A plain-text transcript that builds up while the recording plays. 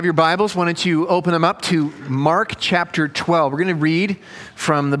Your Bibles, why don't you open them up to Mark chapter 12. We're going to read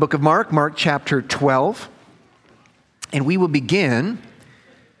from the book of Mark chapter 12. And we will begin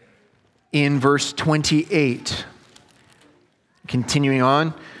in verse 28. Continuing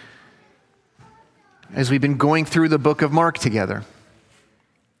on, as we've been going through the book of Mark together.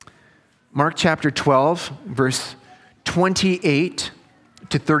 Mark chapter 12, verse 28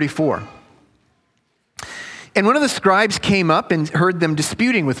 to 34. And one of the scribes came up and heard them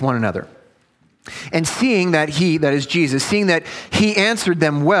disputing with one another. And seeing that he, that is Jesus, seeing that he answered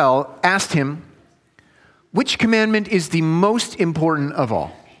them well, asked him, "Which commandment is the most important of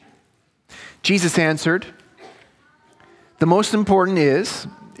all?" Jesus answered, "The most important is,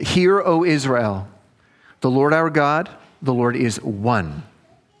 'Hear, O Israel, the Lord our God, the Lord is one.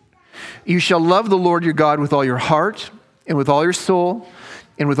 You shall love the Lord your God with all your heart, and with all your soul,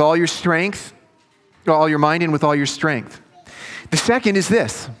 and with all your strength, all your mind, and with all your strength. The second is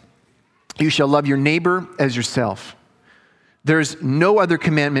this: you shall love your neighbor as yourself. There's no other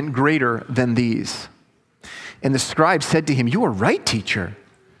commandment greater than these." And the scribe said to him, "You are right, teacher.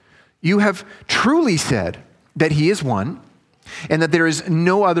 You have truly said that he is one, and that there is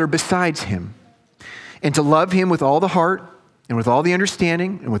no other besides him. And to love him with all the heart, and with all the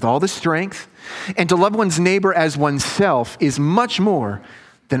understanding, and with all the strength, and to love one's neighbor as oneself is much more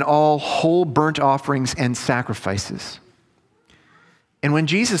than all whole burnt offerings and sacrifices." And when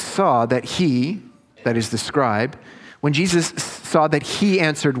Jesus saw that he, that is the scribe, when Jesus saw that he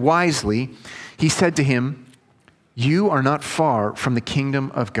answered wisely, he said to him, "You are not far from the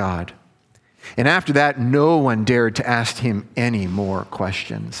kingdom of God." And after that, no one dared to ask him any more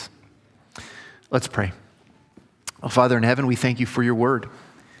questions. Let's pray. Oh, Father in heaven, we thank you for your word.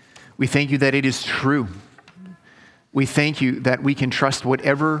 We thank you that it is true. We thank you that we can trust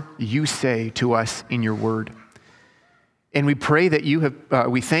whatever you say to us in your word. And we pray that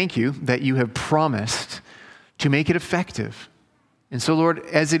we thank you that you have promised to make it effective. And so, Lord,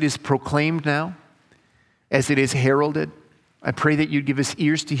 as it is proclaimed now, as it is heralded, I pray that you'd give us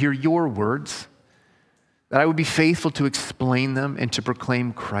ears to hear your words, that I would be faithful to explain them and to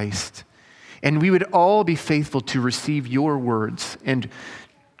proclaim Christ. And we would all be faithful to receive your words and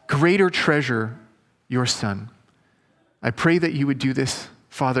greater treasure your Son. I pray that you would do this,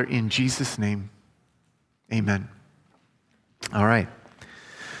 Father, in Jesus' name. Amen. All right.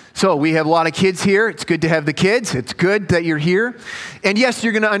 So we have a lot of kids here. It's good to have the kids. It's good that you're here. And yes,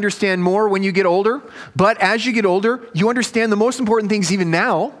 you're going to understand more when you get older. But as you get older, you understand the most important things even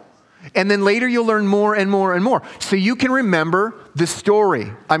now. And then later you'll learn more and more and more. So you can remember the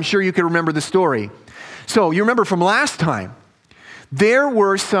story. I'm sure you can remember the story. So you remember from last time, there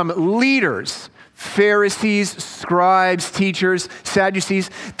were some leaders, Pharisees, scribes, teachers, Sadducees.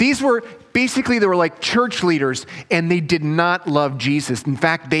 They were like church leaders, and they did not love Jesus. In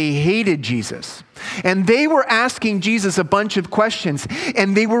fact, they hated Jesus. And they were asking Jesus a bunch of questions,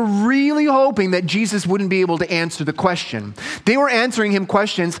 and they were really hoping that Jesus wouldn't be able to answer the question. They were asking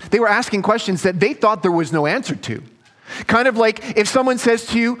questions that they thought there was no answer to. Kind of like if someone says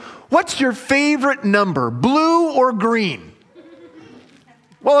to you, "What's your favorite number, blue or green?"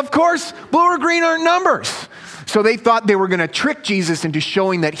 Well, of course, blue or green aren't numbers. So they thought they were going to trick Jesus into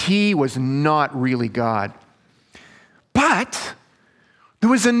showing that he was not really God. But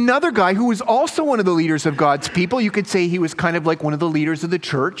there was another guy who was also one of the leaders of God's people. You could say he was kind of like one of the leaders of the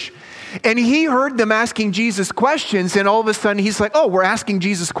church. And he heard them asking Jesus questions, and all of a sudden he's like, "Oh, we're asking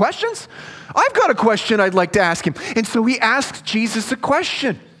Jesus questions? I've got a question I'd like to ask him." And so he asked Jesus a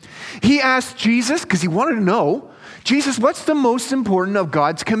question. He asked Jesus, because he wanted to know, "Jesus, what's the most important of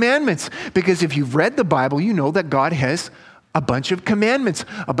God's commandments?" Because if you've read the Bible, you know that God has a bunch of commandments,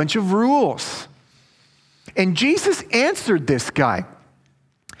 a bunch of rules. And Jesus answered this guy.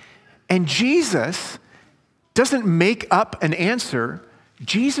 And Jesus doesn't make up an answer.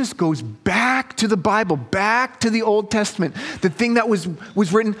 Jesus goes back to the Bible, back to the Old Testament, the thing that was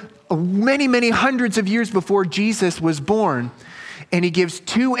written many, many hundreds of years before Jesus was born. And he gives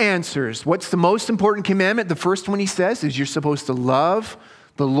two answers. What's the most important commandment? The first one he says is you're supposed to love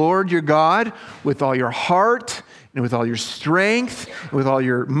the Lord your God with all your heart and with all your strength and with all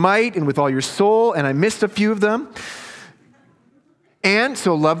your might and with all your soul. And I missed a few of them. And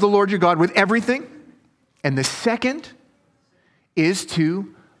so love the Lord your God with everything. And the second is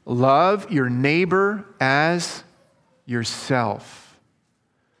to love your neighbor as yourself.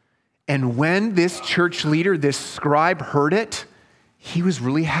 And when this church leader, this scribe, heard it, he was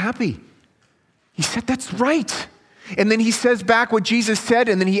really happy. He said, "That's right." And then he says back what Jesus said,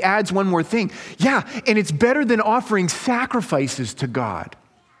 and then he adds one more thing. Yeah, and it's better than offering sacrifices to God.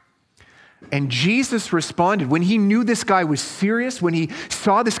 And Jesus responded when he knew this guy was serious, when he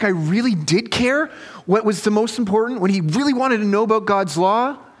saw this guy really did care what was the most important, when he really wanted to know about God's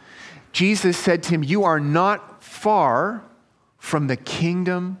law. Jesus said to him, "You are not far from the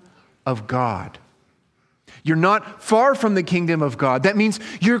kingdom of God." You're not far from the kingdom of God. That means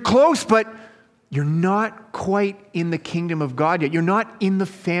you're close, but you're not quite in the kingdom of God yet. You're not in the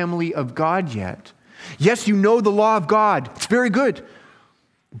family of God yet. Yes, you know the law of God. It's very good.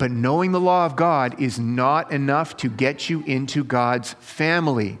 But knowing the law of God is not enough to get you into God's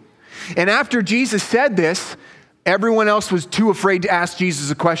family. And after Jesus said this, everyone else was too afraid to ask Jesus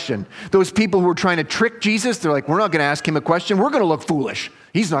a question. Those people who were trying to trick Jesus, they're like, we're not going to ask him a question. We're going to look foolish.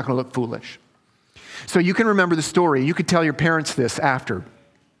 He's not going to look foolish. So you can remember the story. You could tell your parents this after.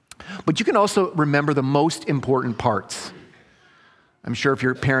 But you can also remember the most important parts. I'm sure if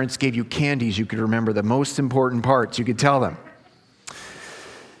your parents gave you candies, you could remember the most important parts. You could tell them.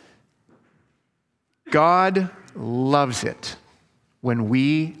 God loves it when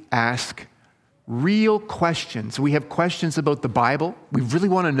we ask real questions. We have questions about the Bible. We really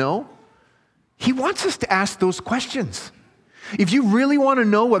want to know. He wants us to ask those questions. If you really want to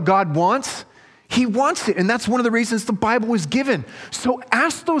know what God wants, he wants it. And that's one of the reasons the Bible was given. So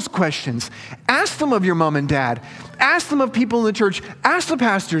ask those questions. Ask them of your mom and dad. Ask them of people in the church. Ask the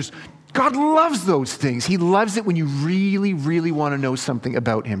pastors. God loves those things. He loves it when you really, really want to know something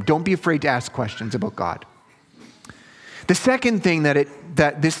about him. Don't be afraid to ask questions about God. The second thing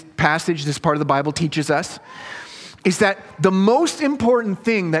that this passage, this part of the Bible teaches us is that the most important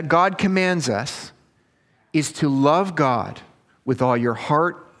thing that God commands us is to love God with all your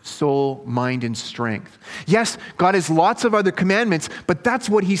heart, soul, mind, and strength. Yes, God has lots of other commandments, but that's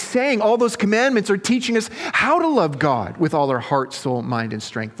what he's saying. All those commandments are teaching us how to love God with all our heart, soul, mind, and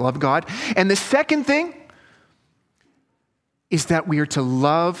strength. Love God. And the second thing is that we are to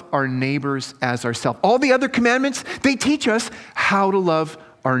love our neighbors as ourselves. All the other commandments, they teach us how to love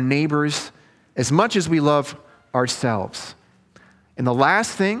our neighbors as much as we love ourselves. And the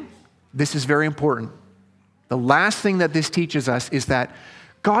last thing, this is very important. The last thing that this teaches us is that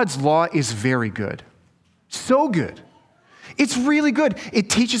God's law is very good. So good. It's really good. It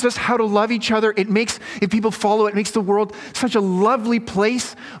teaches us how to love each other. If people follow it, it makes the world such a lovely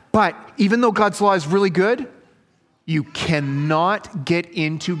place. But even though God's law is really good, you cannot get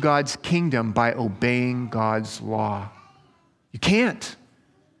into God's kingdom by obeying God's law. You can't.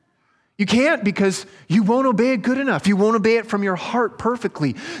 You can't because you won't obey it good enough. You won't obey it from your heart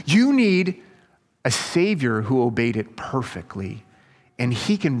perfectly. You need a Savior who obeyed it perfectly. And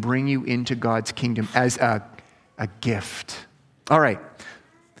he can bring you into God's kingdom as a gift. All right,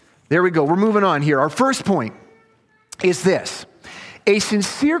 there we go. We're moving on here. Our first point is this: a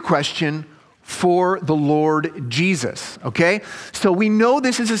sincere question for the Lord Jesus, okay? So we know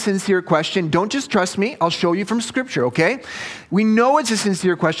this is a sincere question. Don't just trust me. I'll show you from Scripture, okay? We know it's a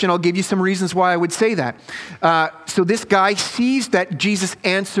sincere question. I'll give you some reasons why I would say that. So this guy sees that Jesus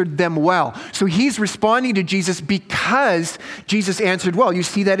answered them well. So he's responding to Jesus because Jesus answered well. You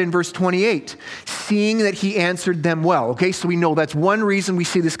see that in verse 28, seeing that he answered them well, okay? So we know that's one reason we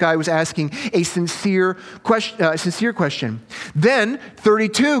see this guy was asking a sincere question. Then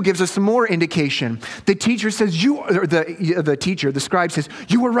 32 gives us some more indication. The teacher says, the scribe says,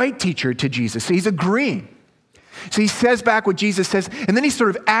 "You were right, teacher," to Jesus. So he's agreeing. So he says back what Jesus says, and then he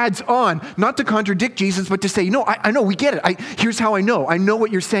sort of adds on, not to contradict Jesus, but to say, I know, we get it. Here's how I know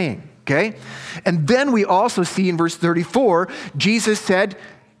what you're saying, okay? And then we also see in verse 34, Jesus said,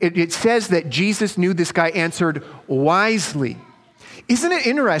 it says that Jesus knew this guy answered wisely. Isn't it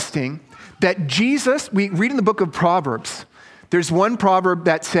interesting that Jesus, we read in the book of Proverbs, there's one proverb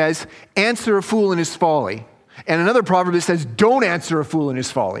that says, answer a fool in his folly. And another proverb that says, don't answer a fool in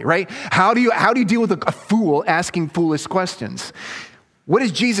his folly, right? How do you deal with a fool asking foolish questions? What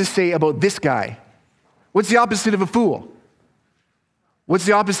does Jesus say about this guy? What's the opposite of a fool? What's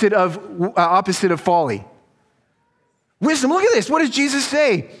the opposite of folly? Wisdom. Look at this. What does Jesus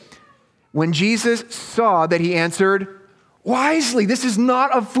say? When Jesus saw that he answered wisely. This is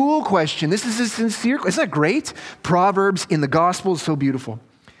not a fool question. This is a sincere question. Isn't that great? Proverbs in the gospel is so beautiful.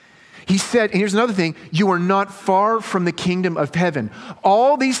 He said, and here's another thing, you are not far from the kingdom of heaven.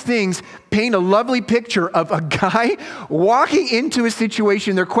 All these things paint a lovely picture of a guy walking into a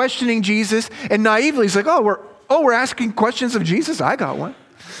situation. They're questioning Jesus, and naively he's like, we're asking questions of Jesus? I got one.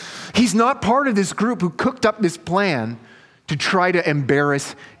 He's not part of this group who cooked up this plan to try to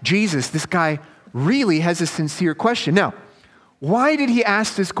embarrass Jesus. This guy really has a sincere question. Now, why did he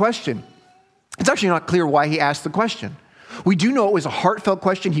ask this question? It's actually not clear why he asked the question. We do know it was a heartfelt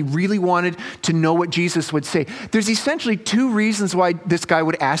question. He really wanted to know what Jesus would say. There's essentially two reasons why this guy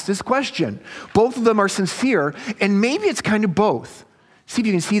would ask this question. Both of them are sincere, and maybe it's kind of both. See if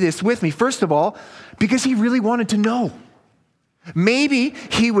you can see this with me. First of all, because he really wanted to know. Maybe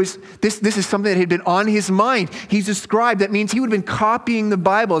this is something that had been on his mind. He's a scribe. That means he would have been copying the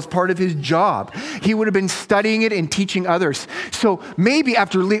Bible as part of his job. He would have been studying it and teaching others. So maybe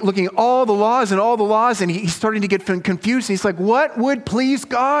after looking at all the laws, and he's starting to get confused, and he's like, what would please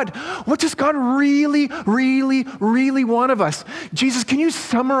God? What does God really, really, really want of us? Jesus, can you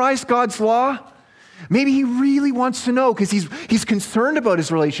summarize God's law? Maybe he really wants to know because he's concerned about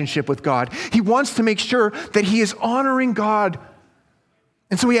his relationship with God. He wants to make sure that he is honoring God.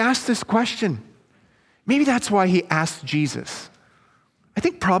 And so he asked this question. Maybe that's why he asked Jesus. I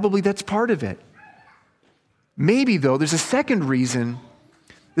think probably that's part of it. Maybe, though, there's a second reason.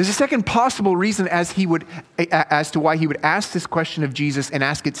 There's a second possible reason as to why he would ask this question of Jesus and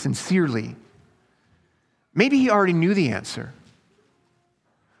ask it sincerely. Maybe he already knew the answer.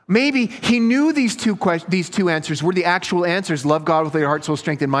 Maybe he knew these two answers were the actual answers. Love God with all your heart, soul,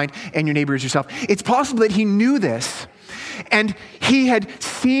 strength, and mind, and your neighbor as yourself. It's possible that he knew this. And he had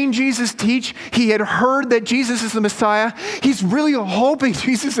seen Jesus teach. He had heard that Jesus is the Messiah. He's really hoping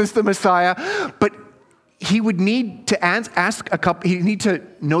Jesus is the Messiah. But he would need to he'd need to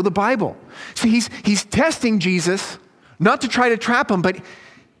know the Bible. So he's testing Jesus, not to try to trap him, but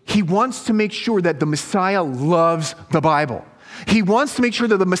he wants to make sure that the Messiah loves the Bible. He wants to make sure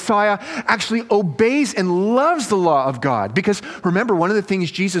that the Messiah actually obeys and loves the law of God. Because remember, one of the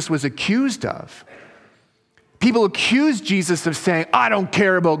things Jesus was accused of, people accused Jesus of saying, I don't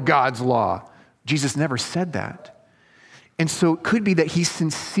care about God's law. Jesus never said that. And so it could be that he's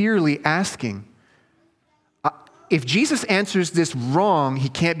sincerely asking, if Jesus answers this wrong, he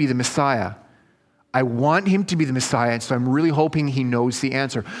can't be the Messiah. I want him to be the Messiah, and so I'm really hoping he knows the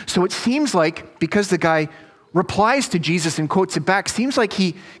answer. So it seems like, because the guy replies to Jesus and quotes it back, seems like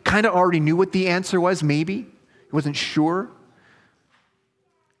he kind of already knew what the answer was, maybe. He wasn't sure.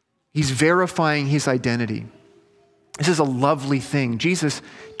 He's verifying his identity. This is a lovely thing. Jesus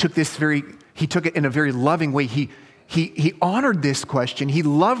took it in a very loving way. He honored this question. He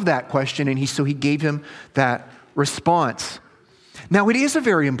loved that question, and so he gave him that response. Now, it is a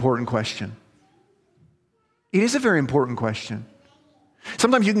very important question. It is a very important question.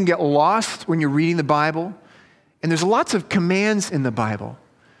 Sometimes you can get lost when you're reading the Bible, and there's lots of commands in the Bible.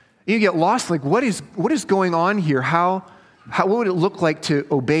 You get lost, like, what is going on here? What would it look like to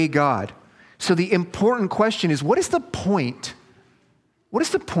obey God? So the important question is, what is the point? What is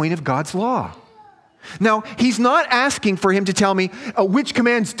the point of God's law? Now, he's not asking for him to tell me which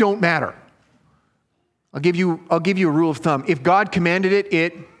commands don't matter. I'll give you a rule of thumb. If God commanded it,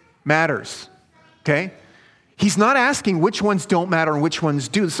 it matters. Okay? He's not asking which ones don't matter and which ones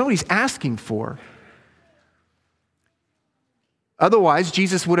do. That's not what he's asking for. Otherwise,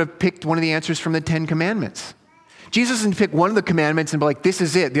 Jesus would have picked one of the answers from the 10 Commandments. Jesus doesn't pick one of the commandments and be like, this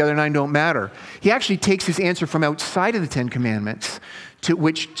is it, the other 9 don't matter. He actually takes his answer from outside of the 10 Commandments, to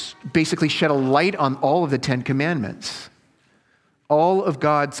which basically shed a light on all of the 10 Commandments. All of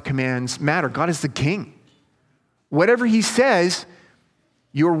God's commands matter. God is the king. Whatever he says,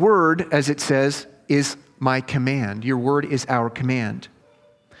 your word, as it says, is my command. Your word is our command.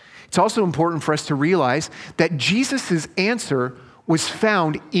 It's also important for us to realize that Jesus' answer was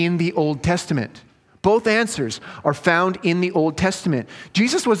found in the Old Testament. Both answers are found in the Old Testament.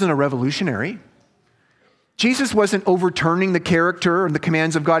 Jesus wasn't a revolutionary. Jesus wasn't overturning the character and the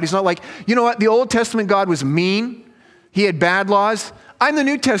commands of God. He's not like, you know what, the Old Testament God was mean. He had bad laws. I'm the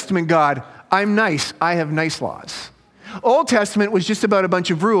New Testament God. I'm nice. I have nice laws. Old Testament was just about a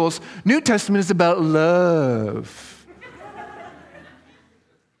bunch of rules. New Testament is about love.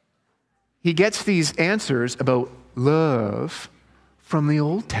 He gets these answers about love from the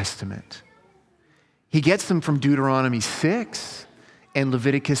Old Testament. He gets them from Deuteronomy 6 and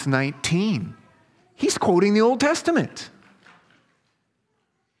Leviticus 19. He's quoting the Old Testament.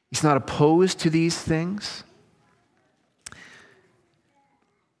 He's not opposed to these things.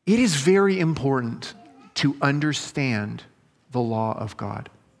 It is very important to understand the law of God.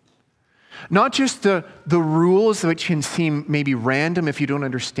 Not just the rules, which can seem maybe random if you don't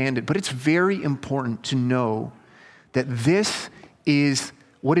understand it, but it's very important to know that this is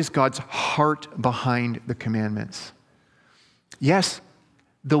what is God's heart behind the commandments. Yes,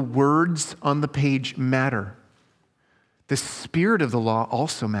 the words on the page matter. The spirit of the law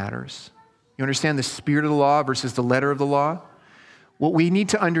also matters. You understand the spirit of the law versus the letter of the law? What we need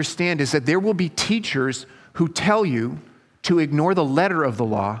to understand is that there will be teachers who tell you to ignore the letter of the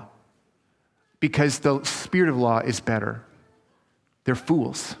law because the spirit of the law is better. They're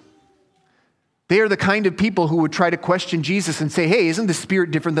fools. They are the kind of people who would try to question Jesus and say, hey, isn't the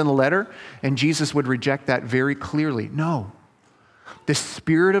Spirit different than the letter? And Jesus would reject that very clearly. No. The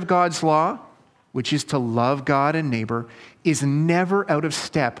Spirit of God's law, which is to love God and neighbor, is never out of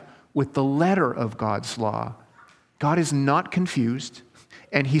step with the letter of God's law. God is not confused,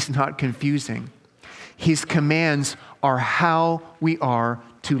 and he's not confusing. His commands are how we are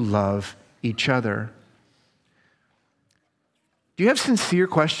to love each other. Do you have sincere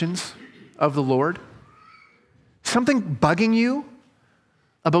questions of the Lord? Something bugging you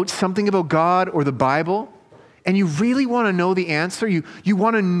about something about God or the Bible? And you really want to know the answer? You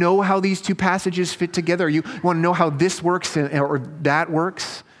want to know how these two passages fit together? You want to know how this works or that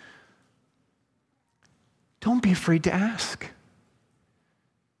works? Don't be afraid to ask.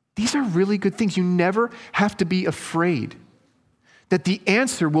 These are really good things. You never have to be afraid that the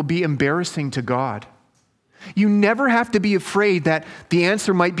answer will be embarrassing to God. You never have to be afraid that the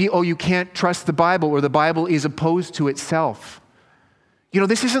answer might be, oh, you can't trust the Bible or the Bible is opposed to itself. You know,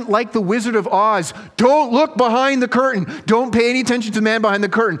 this isn't like the Wizard of Oz. Don't look behind the curtain. Don't pay any attention to the man behind the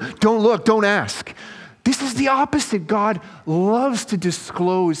curtain. Don't look, don't ask. This is the opposite. God loves to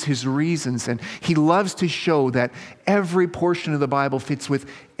disclose his reasons, and he loves to show that every portion of the Bible fits with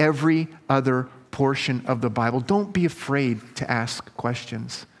every other portion of the Bible. Don't be afraid to ask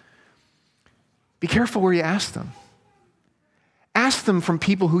questions. Be careful where you ask them. Ask them from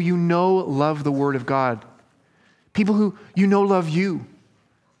people who you know love the Word of God, people who you know love you.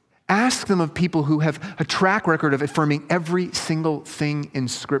 Ask them of people who have a track record of affirming every single thing in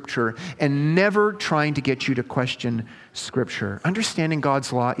Scripture and never trying to get you to question Scripture. Understanding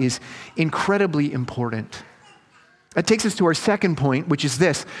God's law is incredibly important. That takes us to our second point, which is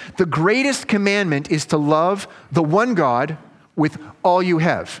this. The greatest commandment is to love the one God with all you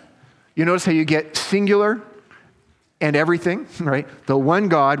have. You notice how you get singular and everything, right? The one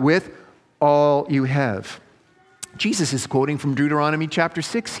God with all you have. Jesus is quoting from Deuteronomy chapter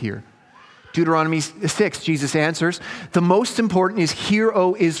 6 here. Deuteronomy 6, Jesus answers, the most important is, hear,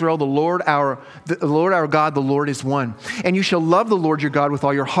 O Israel, the Lord our God, the Lord is one. And you shall love the Lord your God with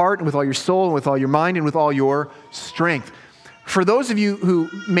all your heart and with all your soul and with all your mind and with all your strength. For those of you who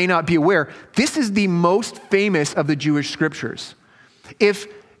may not be aware, this is the most famous of the Jewish scriptures. If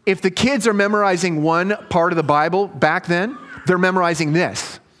the kids are memorizing one part of the Bible back then, they're memorizing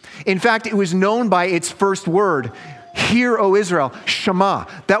this. In fact, it was known by its first word, hear, O Israel, Shema.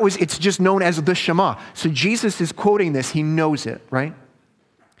 It's just known as the Shema. So Jesus is quoting this. He knows it, right?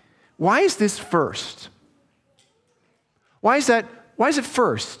 Why is this first? Why is it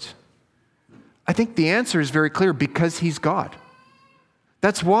first? I think the answer is very clear, because he's God.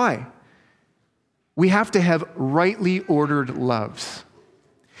 That's why. We have to have rightly ordered loves.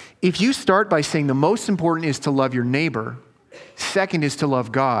 If you start by saying the most important is to love your neighbor, second is to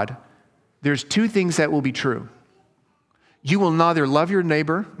love God, there's two things that will be true. You will neither love your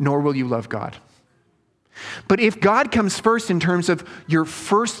neighbor, nor will you love God. But if God comes first in terms of your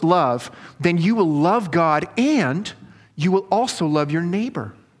first love, then you will love God and you will also love your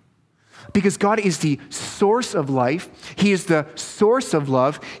neighbor. Because God is the source of life. He is the source of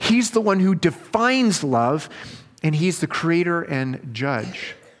love. He's the one who defines love, and he's the creator and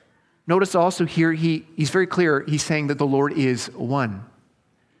judge. Notice also here, he's very clear. He's saying that the Lord is one.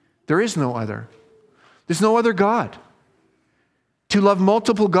 There is no other. There's no other God. To love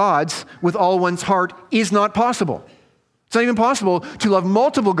multiple gods with all one's heart is not possible. It's not even possible to love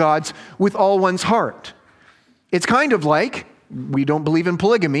multiple gods with all one's heart. It's kind of like, we don't believe in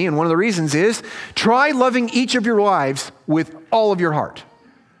polygamy, and one of the reasons is, try loving each of your wives with all of your heart.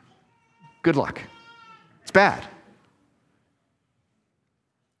 Good luck. It's bad.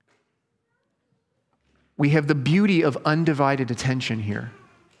 We have the beauty of undivided attention here.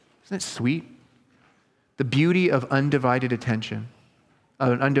 Isn't it sweet? The beauty of undivided attention,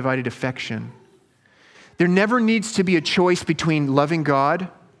 of undivided affection. There never needs to be a choice between loving God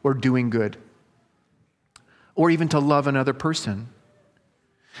or doing good, or even to love another person.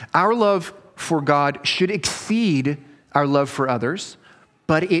 Our love for God should exceed our love for others,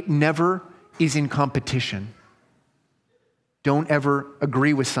 but it never is in competition. Don't ever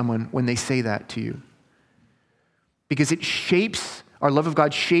agree with someone when they say that to you. Because our love of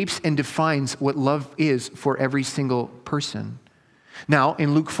God shapes and defines what love is for every single person. Now,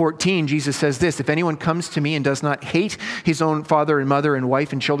 in Luke 14, Jesus says this, if anyone comes to me and does not hate his own father and mother and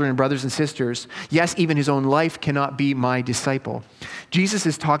wife and children and brothers and sisters, yes, even his own life, cannot be my disciple. Jesus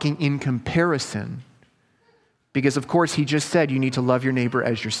is talking in comparison, because of course he just said you need to love your neighbor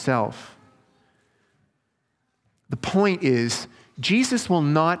as yourself. The point is, Jesus will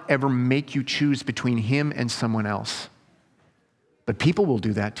not ever make you choose between him and someone else, but But people will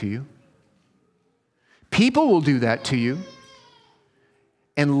do that to you. People will do that to you.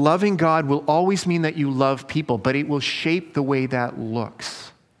 And loving God will always mean that you love people, but it will shape the way that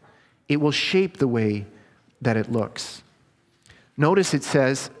looks. It will shape the way that it looks. Notice he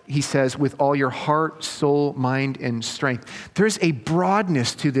says, with all your heart, soul, mind, and strength. There's a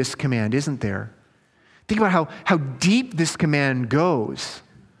broadness to this command, isn't there? Think about how deep this command goes.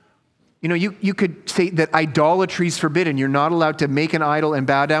 You know, you could say that idolatry is forbidden. You're not allowed to make an idol and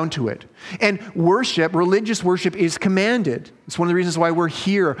bow down to it. And worship, religious worship, is commanded. It's one of the reasons why we're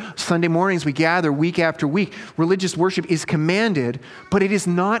here Sunday mornings. We gather week after week. Religious worship is commanded, but it is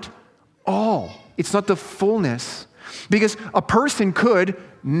not all. It's not the fullness. Because a person could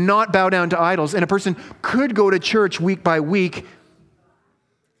not bow down to idols, and a person could go to church week by week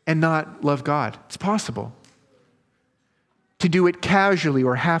and not love God. It's possible. To do it casually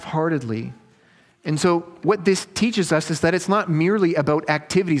or half-heartedly. And so what this teaches us is that it's not merely about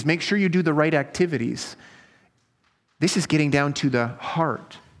activities. Make sure you do the right activities. This is getting down to the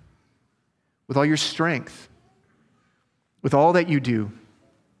heart. With all your strength. With all that you do.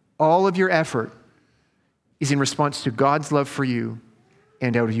 All of your effort is in response to God's love for you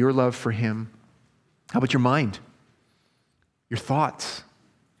and out of your love for Him. How about your mind? Your thoughts?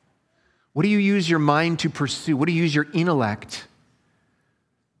 What do you use your mind to pursue? What do you use your intellect?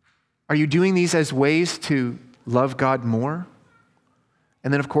 Are you doing these as ways to love God more?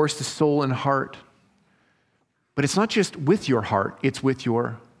 And then, of course, the soul and heart. But it's not just with your heart, it's with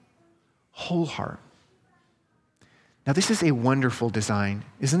your whole heart. Now, this is a wonderful design.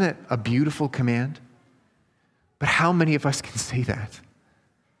 Isn't it a beautiful command? But how many of us can say that?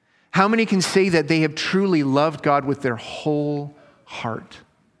 How many can say that they have truly loved God with their whole heart?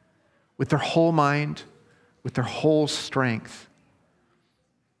 With their whole mind, with their whole strength.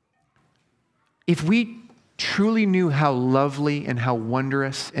 If we truly knew how lovely and how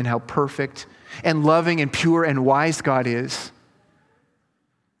wondrous and how perfect and loving and pure and wise God is,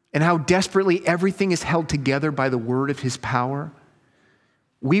 and how desperately everything is held together by the word of His power,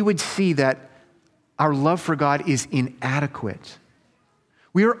 we would see that our love for God is inadequate.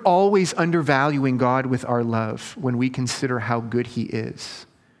 We are always undervaluing God with our love when we consider how good He is.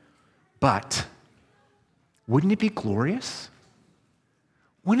 But wouldn't it be glorious?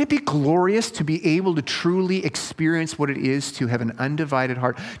 Wouldn't it be glorious to be able to truly experience what it is to have an undivided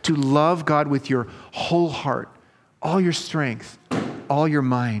heart, to love God with your whole heart, all your strength, all your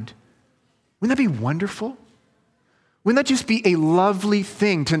mind? Wouldn't that be wonderful? Wouldn't that just be a lovely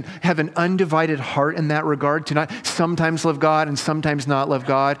thing to have an undivided heart in that regard, to not sometimes love God and sometimes not love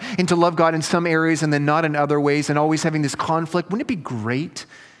God, and to love God in some areas and then not in other ways, and always having this conflict? Wouldn't it be great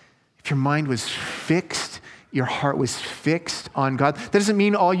if your mind was fixed, your heart was fixed on God? That doesn't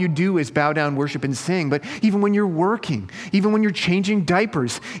mean all you do is bow down, worship, and sing, but even when you're working, even when you're changing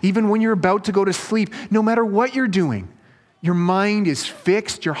diapers, even when you're about to go to sleep, no matter what you're doing, your mind is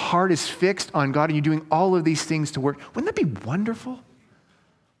fixed, your heart is fixed on God, and you're doing all of these things to work. Wouldn't that be wonderful?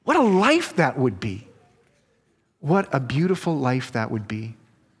 What a life that would be. What a beautiful life that would be.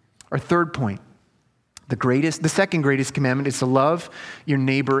 Our third point. The second greatest commandment is to love your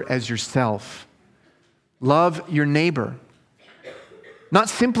neighbor as yourself. Love your neighbor. Not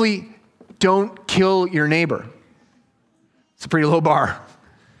simply don't kill your neighbor. It's a pretty low bar.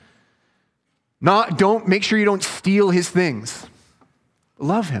 Don't make sure you don't steal his things.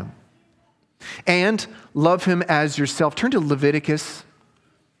 Love him. And love him as yourself. Turn to Leviticus.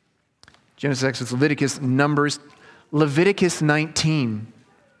 Genesis, Exodus, Leviticus, Numbers. Leviticus 19.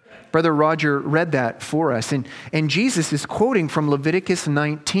 Brother Roger read that for us. And Jesus is quoting from Leviticus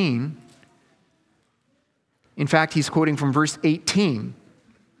 19. In fact, he's quoting from verse 18.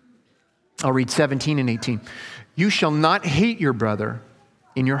 I'll read 17 and 18. You shall not hate your brother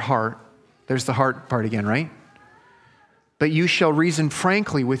in your heart. There's the heart part again, right? But you shall reason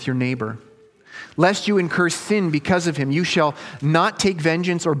frankly with your neighbor, lest you incur sin because of him. You shall not take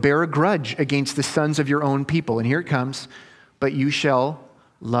vengeance or bear a grudge against the sons of your own people. And here it comes. But you shall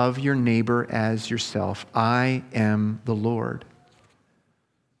love your neighbor as yourself. I am the Lord.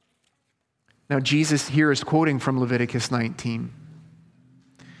 Now, Jesus here is quoting from Leviticus 19.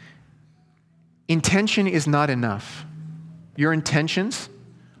 Intention is not enough. Your intentions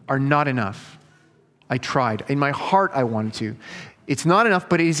are not enough. I tried. In my heart, I wanted to. It's not enough,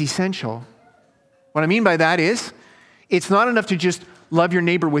 but it is essential. What I mean by that is, it's not enough to just love your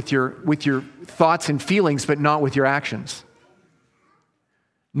neighbor with your thoughts and feelings, but not with your actions.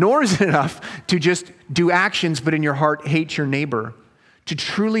 Nor is it enough to just do actions, but in your heart hate your neighbor. To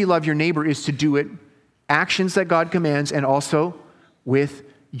truly love your neighbor is to do it, actions that God commands, and also with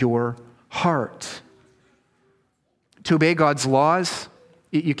your heart. to obey God's laws.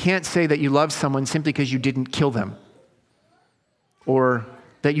 You can't say that you love someone simply because you didn't kill them, or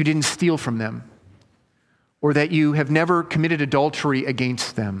that you didn't steal from them, or that you have never committed adultery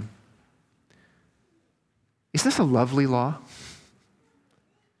against them. Is this a lovely law?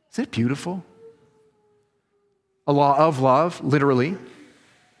 Isn't it beautiful? A law of love, literally.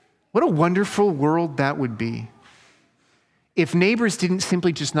 What a wonderful world that would be. If neighbors didn't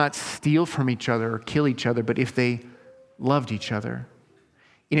simply just not steal from each other or kill each other, but if they loved each other.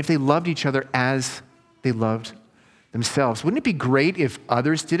 And if they loved each other as they loved themselves. Wouldn't it be great if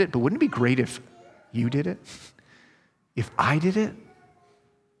others did it, but wouldn't it be great if you did it? If I did it?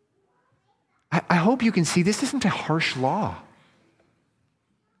 I hope you can see this isn't a harsh law.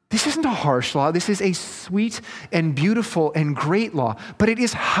 This isn't a harsh law. This is a sweet and beautiful and great law, but it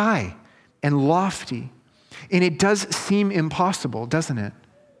is high and lofty, and it does seem impossible, doesn't it?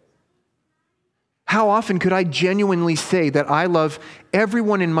 How often could I genuinely say that I love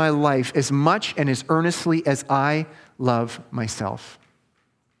everyone in my life as much and as earnestly as I love myself?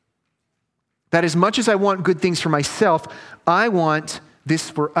 That as much as I want good things for myself, I want this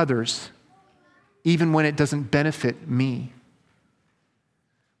for others, even when it doesn't benefit me.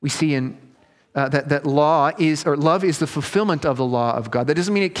 We see in that love is the fulfillment of the law of God. That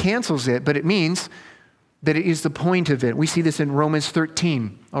doesn't mean it cancels it, but it means that it is the point of it. We see this in Romans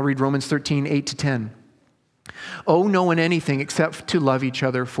 13. I'll read Romans 13, 8 to 10. Owe no one anything except to love each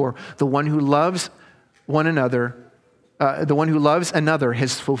other, for the one who loves another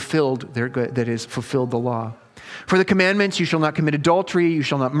has fulfilled fulfilled the law. For the commandments, you shall not commit adultery, you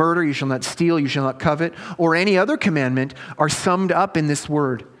shall not murder, you shall not steal, you shall not covet, or any other commandment are summed up in this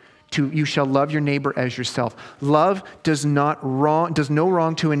word, you shall love your neighbor as yourself. Love does no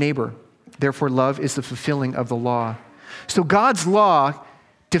wrong to a neighbor. Therefore, love is the fulfilling of the law. So God's law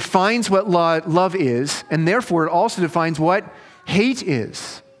defines what love is, and therefore it also defines what hate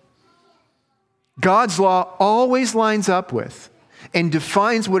is. God's law always lines up with and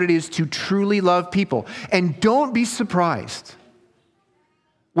defines what it is to truly love people. And don't be surprised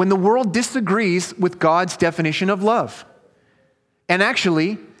when the world disagrees with God's definition of love and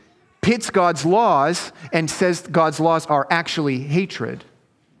actually pits God's laws and says God's laws are actually hatred.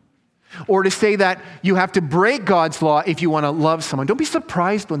 Or to say that you have to break God's law if you want to love someone. Don't be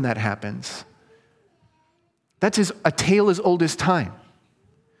surprised when that happens. That's a tale as old as time.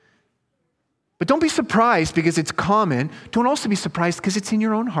 But don't be surprised because it's common. Don't also be surprised because it's in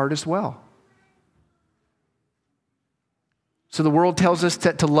your own heart as well. So the world tells us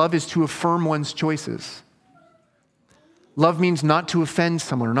that to love is to affirm one's choices. Love means not to offend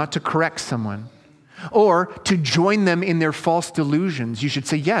someone or not to correct someone or to join them in their false delusions. You should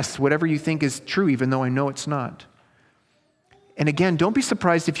say, yes, whatever you think is true, even though I know it's not. And again, don't be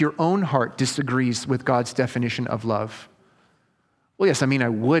surprised if your own heart disagrees with God's definition of love. Well, yes, I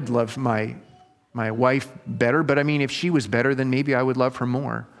would love my wife better, but if she was better, then maybe I would love her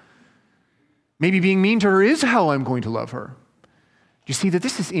more. Maybe being mean to her is how I'm going to love her. You see that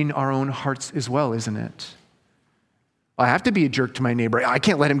this is in our own hearts as well, isn't it? I have to be a jerk to my neighbor. I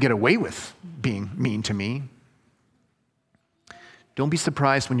can't let him get away with being mean to me. Don't be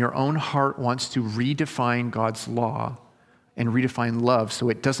surprised when your own heart wants to redefine God's law and redefine love so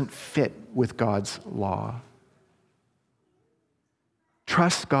it doesn't fit with God's law.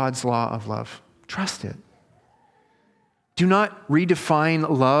 Trust God's law of love. Trust it. Do not redefine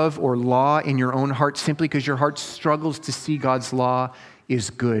love or law in your own heart simply because your heart struggles to see God's law is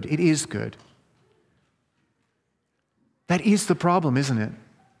good. It is good. That is the problem, isn't it?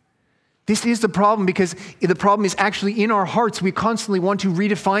 This is the problem because the problem is actually in our hearts. We constantly want to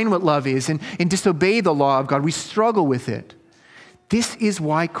redefine what love is and disobey the law of God. We struggle with it. This is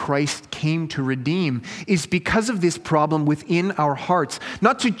why Christ came to redeem, is because of this problem within our hearts.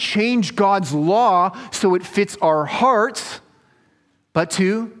 Not to change God's law so it fits our hearts, but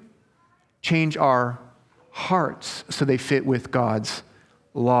to change our hearts so they fit with God's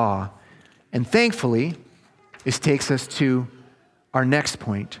law. And thankfully, this takes us to our next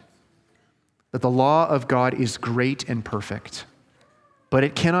point, that the law of God is great and perfect, but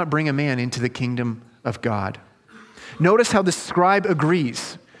it cannot bring a man into the kingdom of God. Notice how the scribe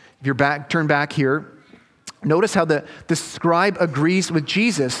agrees. If you're turn back here, notice how the scribe agrees with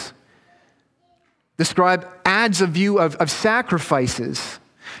Jesus. The scribe adds a view of sacrifices.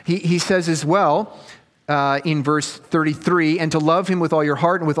 He says as well, in verse 33, and to love him with all your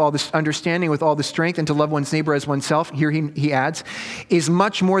heart and with all this understanding, with all the strength, and to love one's neighbor as oneself, here he adds, is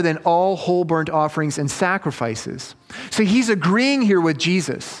much more than all whole burnt offerings and sacrifices. So he's agreeing here with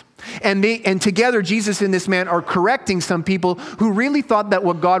Jesus. And together, Jesus and this man are correcting some people who really thought that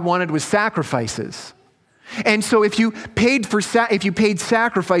what God wanted was sacrifices. And so if you paid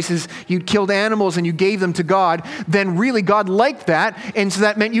sacrifices, you killed animals and you gave them to God, then really God liked that, and so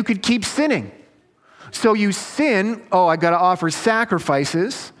that meant you could keep sinning. So you sin, I got to offer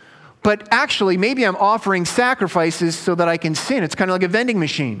sacrifices, but actually maybe I'm offering sacrifices so that I can sin. It's kind of like a vending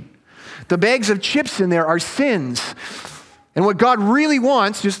machine. The bags of chips in there are sins. And what God really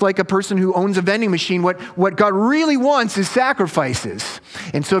wants, just like a person who owns a vending machine, what God really wants is sacrifices.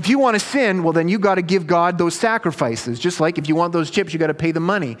 And so if you want to sin, well, then you got to give God those sacrifices. Just like if you want those chips, you got to pay the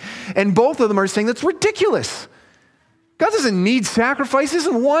money. And both of them are saying that's ridiculous. God doesn't need sacrifices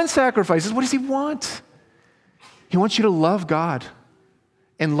and want sacrifices. What does he want? He wants you to love God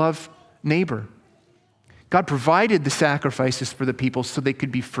and love neighbor. God provided the sacrifices for the people so they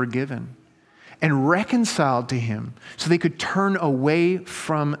could be forgiven and reconciled to him so they could turn away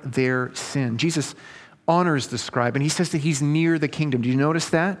from their sin. Jesus honors the scribe, and he says that he's near the kingdom. Do you notice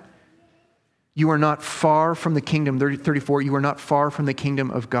that? You are not far from the kingdom. 34, you are not far from the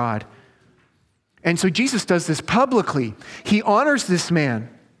kingdom of God. And so Jesus does this publicly. He honors this man.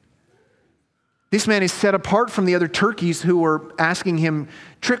 This man is set apart from the other turkeys who were asking him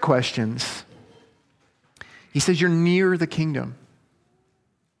trick questions. He says, you're near the kingdom.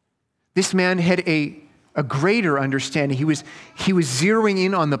 This man had a greater understanding. He was zeroing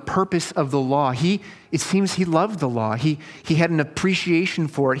in on the purpose of the law. It seems he loved the law. He had an appreciation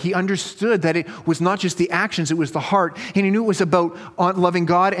for it. He understood that it was not just the actions, it was the heart. And he knew it was about loving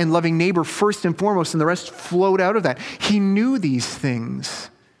God and loving neighbor first and foremost, and the rest flowed out of that. He knew these things.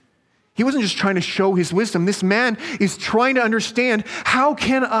 He wasn't just trying to show his wisdom. This man is trying to understand, how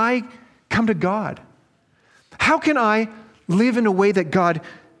can I come to God? How can I live in a way that God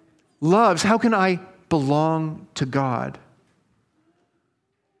loves? How can I belong to God?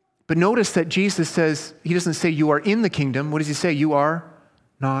 But notice that Jesus says, he doesn't say you are in the kingdom. What does he say? You are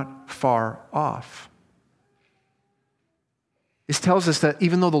not far off. This tells us that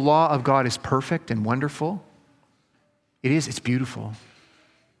even though the law of God is perfect and wonderful, it's beautiful.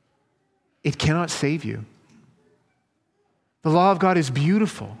 It cannot save you. The law of God is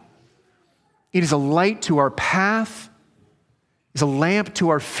beautiful. It is a light to our path. It's a lamp to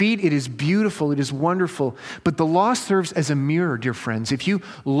our feet. It is beautiful. It is wonderful. But the law serves as a mirror, dear friends. If you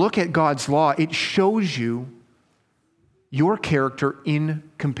look at God's law, it shows you your character in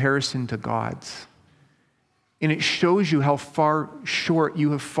comparison to God's. And it shows you how far short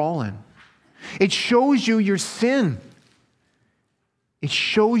you have fallen. It shows you your sin. It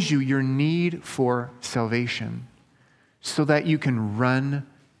shows you your need for salvation so that you can run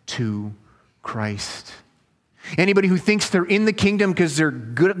to Christ. Anybody who thinks they're in the kingdom because they're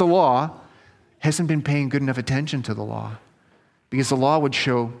good at the law hasn't been paying good enough attention to the law, because the law would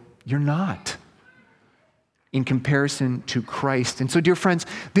show you're not in comparison to Christ. And so, dear friends,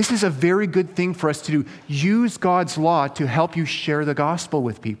 this is a very good thing for us to do. Use God's law to help you share the gospel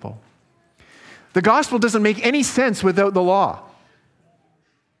with people. The gospel doesn't make any sense without the law.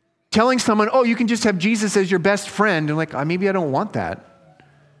 Telling someone, you can just have Jesus as your best friend, and maybe I don't want that.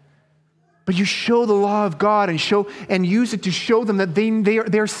 But you show the law of God and use it to show them that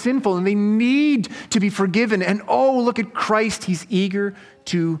they're sinful and they need to be forgiven. And look at Christ, he's eager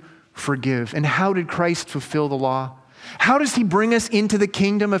to forgive. And how did Christ fulfill the law? How does he bring us into the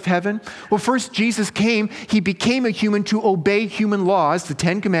kingdom of heaven? Well, first, Jesus came. He became a human to obey human laws, the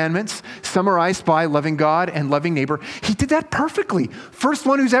 10 commandments, summarized by loving God and loving neighbor. He did that perfectly. First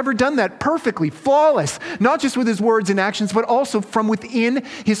one who's ever done that perfectly, flawless, not just with his words and actions, but also from within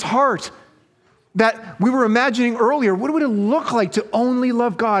his heart. That we were imagining earlier, what would it look like to only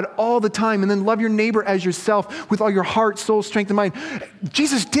love God all the time and then love your neighbor as yourself with all your heart, soul, strength, and mind?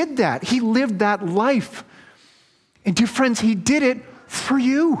 Jesus did that. He lived that life. And dear friends, he did it for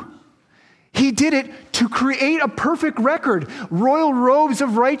you. He did it to create a perfect record, royal robes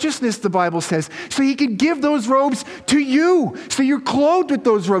of righteousness, the Bible says, so he could give those robes to you. So you're clothed with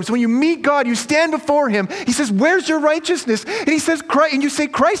those robes. When you meet God, you stand before him. He says, where's your righteousness? And he says, Christ, and you say,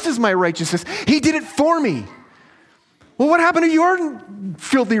 Christ is my righteousness. He did it for me. Well, what happened to your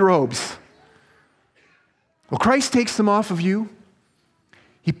filthy robes? Well, Christ takes them off of you.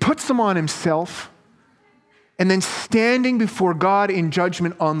 He puts them on himself. And then standing before God in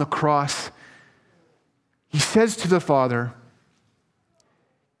judgment on the cross, he says to the Father,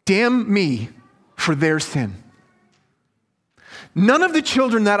 damn me for their sin. None of the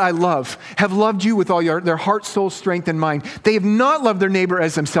children that I love have loved you with all their heart, soul, strength, and mind. They have not loved their neighbor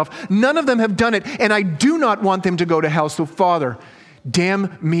as themselves. None of them have done it, and I do not want them to go to hell. So Father,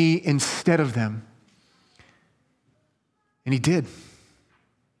 damn me instead of them. And he did.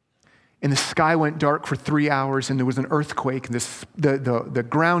 and the sky went dark for 3 hours, and there was an earthquake, and the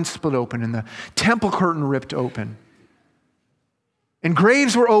ground split open, and the temple curtain ripped open. And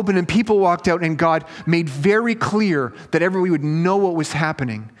graves were opened, and people walked out, and God made very clear that everybody would know what was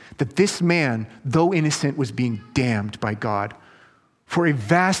happening, that this man, though innocent, was being damned by God for a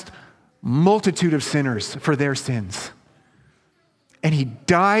vast multitude of sinners for their sins. And he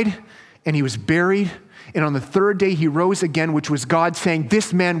died, and he was buried, and on the third day he rose again, which was God saying,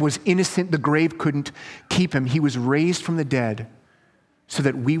 this man was innocent, the grave couldn't keep him. He was raised from the dead so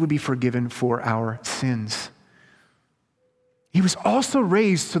that we would be forgiven for our sins. He was also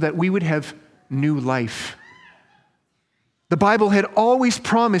raised so that we would have new life. The Bible had always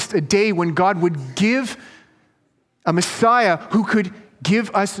promised a day when God would give a Messiah who could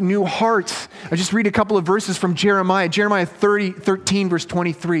give us new hearts. I'll just read a couple of verses from Jeremiah. Jeremiah 13, verse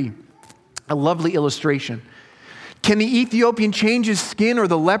 23. A lovely illustration. Can the Ethiopian change his skin or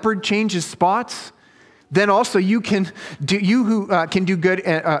the leopard change his spots? Then also you can do good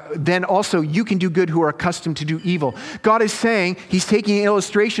who are accustomed to do evil. God is saying, he's taking an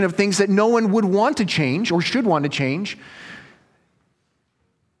illustration of things that no one would want to change or should want to change.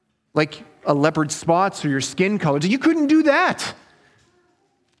 Like a leopard's spots or your skin color. You couldn't do that.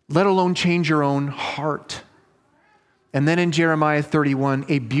 Let alone change your own heart. And then in Jeremiah 31,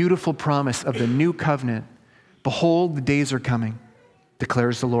 a beautiful promise of the new covenant. Behold, the days are coming,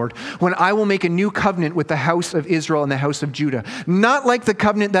 declares the Lord, when I will make a new covenant with the house of Israel and the house of Judah, not like the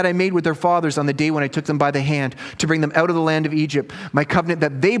covenant that I made with their fathers on the day when I took them by the hand to bring them out of the land of Egypt, my covenant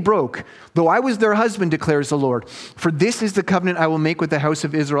that they broke, though I was their husband, declares the Lord. For this is the covenant I will make with the house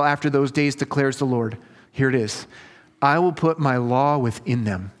of Israel after those days, declares the Lord. Here it is. I will put my law within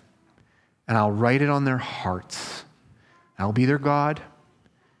them, and I'll write it on their hearts. I'll be their God,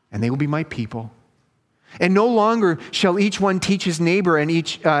 and they will be my people. And no longer shall each one teach his neighbor and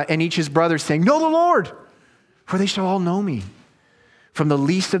each his brother, saying, know the Lord, for they shall all know me. From the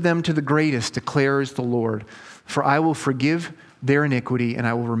least of them to the greatest, declares the Lord. For I will forgive their iniquity, and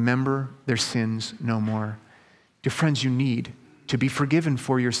I will remember their sins no more. Dear friends, you need to be forgiven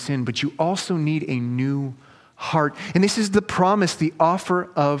for your sin, but you also need a new heart. And this is the promise, the offer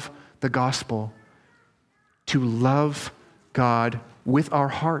of the gospel, to love God with our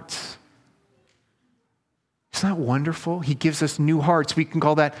hearts. Isn't that wonderful? He gives us new hearts. We can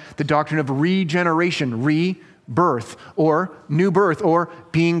call that the doctrine of regeneration, rebirth, or new birth, or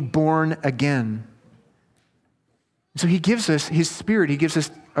being born again. So he gives us his Spirit. He gives us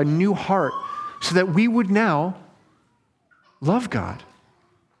a new heart so that we would now love God.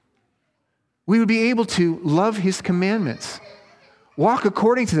 We would be able to love his commandments, walk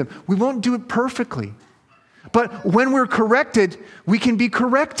according to them. We won't do it perfectly. But when we're corrected, we can be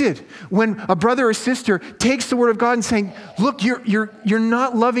corrected. When a brother or sister takes the word of God and saying, look, you're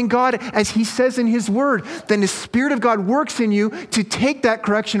not loving God as he says in his word, then the Spirit of God works in you to take that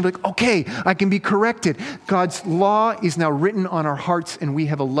correction and be like, okay, I can be corrected. God's law is now written on our hearts, and we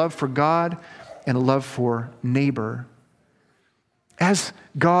have a love for God and a love for neighbor. As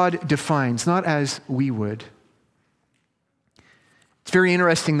God defines, not as we would. It's very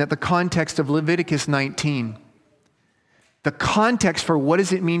interesting that the context of Leviticus 19, the context for what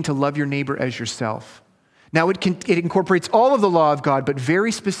does it mean to love your neighbor as yourself. Now it incorporates all of the law of God, but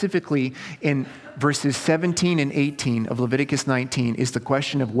very specifically in verses 17 and 18 of Leviticus 19 is the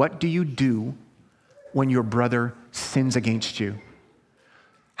question of what do you do when your brother sins against you?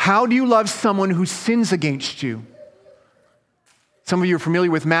 How do you love someone who sins against you? Some of you are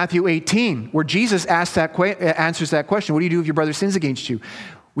familiar with Matthew 18, where Jesus answers that question. What do you do if your brother sins against you?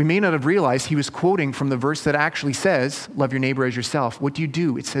 We may not have realized he was quoting from the verse that actually says, love your neighbor as yourself. What do you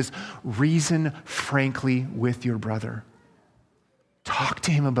do? It says, reason frankly with your brother. Talk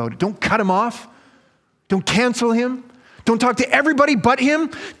to him about it. Don't cut him off. Don't cancel him. Don't talk to everybody but him.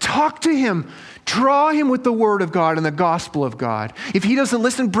 Talk to him. Draw him with the word of God and the gospel of God. If he doesn't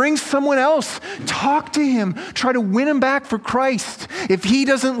listen, bring someone else. Talk to him. Try to win him back for Christ. If he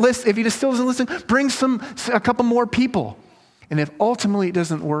still doesn't listen, bring a couple more people. And if ultimately it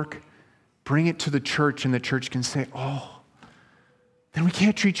doesn't work, bring it to the church, and the church can say, oh, then we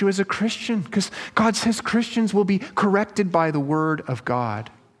can't treat you as a Christian, because God says Christians will be corrected by the word of God.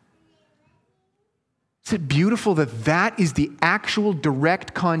 Is it beautiful that that is the actual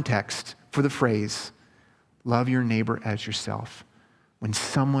direct context for the phrase, love your neighbor as yourself, when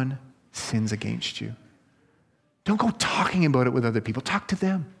someone sins against you? Don't go talking about it with other people. Talk to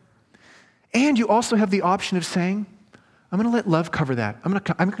them. And you also have the option of saying, I'm going to let love cover that. I'm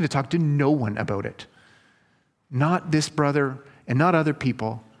going to talk to no one about it. Not this brother and not other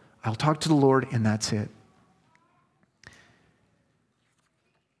people. I'll talk to the Lord, and that's it.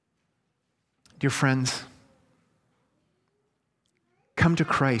 Dear friends, come to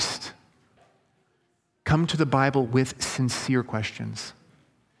Christ. Come to the Bible with sincere questions,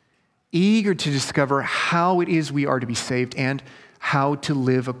 eager to discover how it is we are to be saved and how to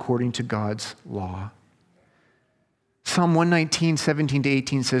live according to God's law. Psalm 119, 17 to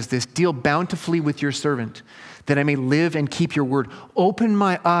 18 says this, "Deal bountifully with your servant, that I may live and keep your word. Open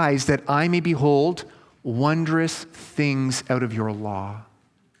my eyes that I may behold wondrous things out of your law."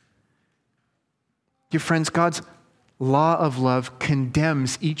 Dear friends, God's law of love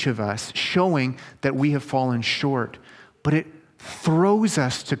condemns each of us, showing that we have fallen short, but it throws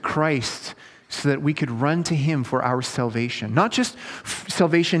us to Christ so that we could run to him for our salvation. Not just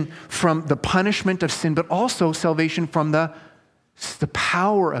salvation from the punishment of sin, but also salvation from the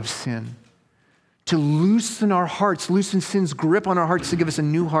power of sin. To loosen our hearts, loosen sin's grip on our hearts, to give us a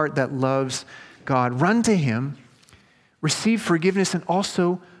new heart that loves God. Run to him, receive forgiveness, and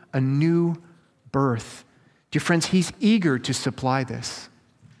also a new birth. Dear friends, he's eager to supply this.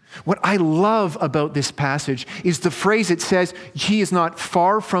 What I love about this passage is the phrase it says, he is not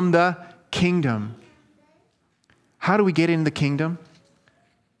far from the kingdom. How do we get in the kingdom?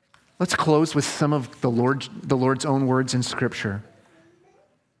 Let's close with some of the Lord's own words in Scripture.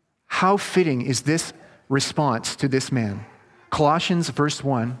 How fitting is this response to this man? Colossians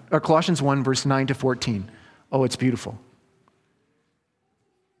 1, verse 9 to 14. Oh, it's beautiful.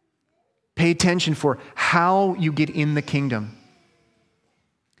 Pay attention for how you get in the kingdom.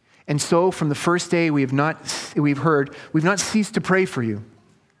 And so from the first day we've not ceased to pray for you,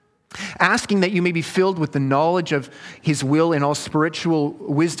 asking that you may be filled with the knowledge of his will in all spiritual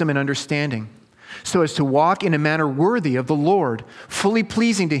wisdom and understanding, so as to walk in a manner worthy of the Lord, fully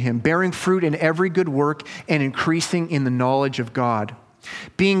pleasing to him, bearing fruit in every good work and increasing in the knowledge of God,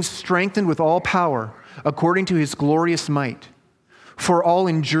 being strengthened with all power according to his glorious might, for all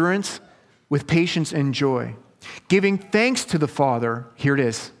endurance with patience and joy, giving thanks to the Father. Here it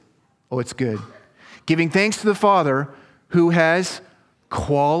is. Oh, it's good. Giving thanks to the Father who has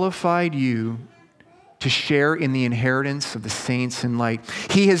qualified you to share in the inheritance of the saints in light.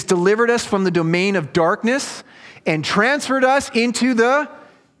 He has delivered us from the domain of darkness and transferred us into the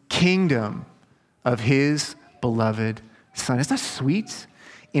kingdom of his beloved Son. Isn't that sweet?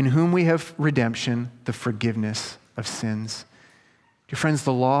 In whom we have redemption, the forgiveness of sins. Dear friends,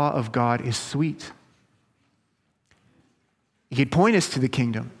 the law of God is sweet. It could point us to the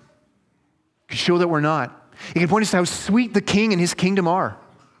kingdom. It could show that we're not. It can point us to how sweet the king and his kingdom are.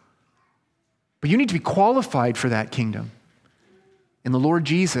 But you need to be qualified for that kingdom. And the Lord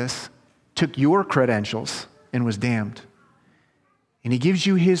Jesus took your credentials and was damned. And he gives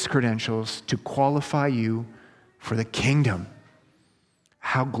you his credentials to qualify you for the kingdom.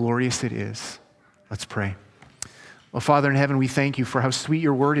 How glorious it is. Let's pray. Well, Father in heaven, we thank you for how sweet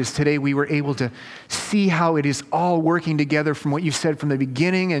your word is. Today we were able to see how it is all working together from what you said from the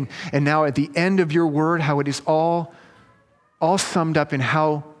beginning and now at the end of your word, how it is all summed up in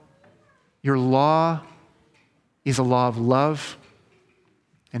how your law is a law of love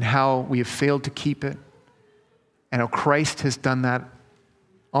and how we have failed to keep it and how Christ has done that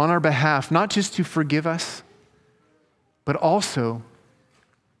on our behalf, not just to forgive us, but also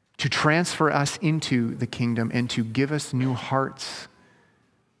to transfer us into the kingdom and to give us new hearts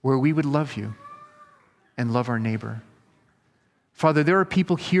where we would love you and love our neighbor. Father, there are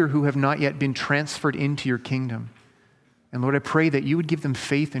people here who have not yet been transferred into your kingdom. And Lord, I pray that you would give them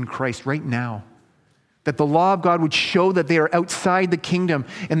faith in Christ right now, that the law of God would show that they are outside the kingdom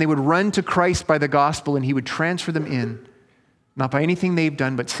and they would run to Christ by the gospel and he would transfer them in, not by anything they've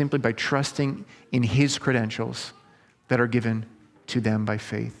done, but simply by trusting in his credentials that are given to them by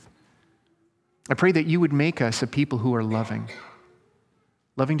faith. I pray that you would make us a people who are loving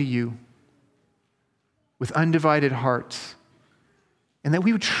to you, with undivided hearts, and that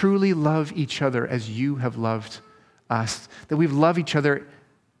we would truly love each other as you have loved us, that we love each other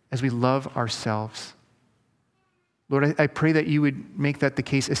as we love ourselves. Lord, I pray that you would make that the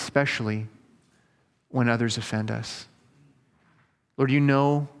case, especially when others offend us. Lord, you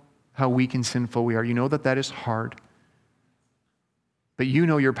know how weak and sinful we are. You know that that is hard. But you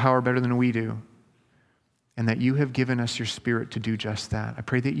know your power better than we do, and that you have given us your Spirit to do just that. I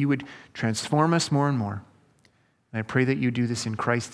pray that you would transform us more and more. And I pray that you do this in Christ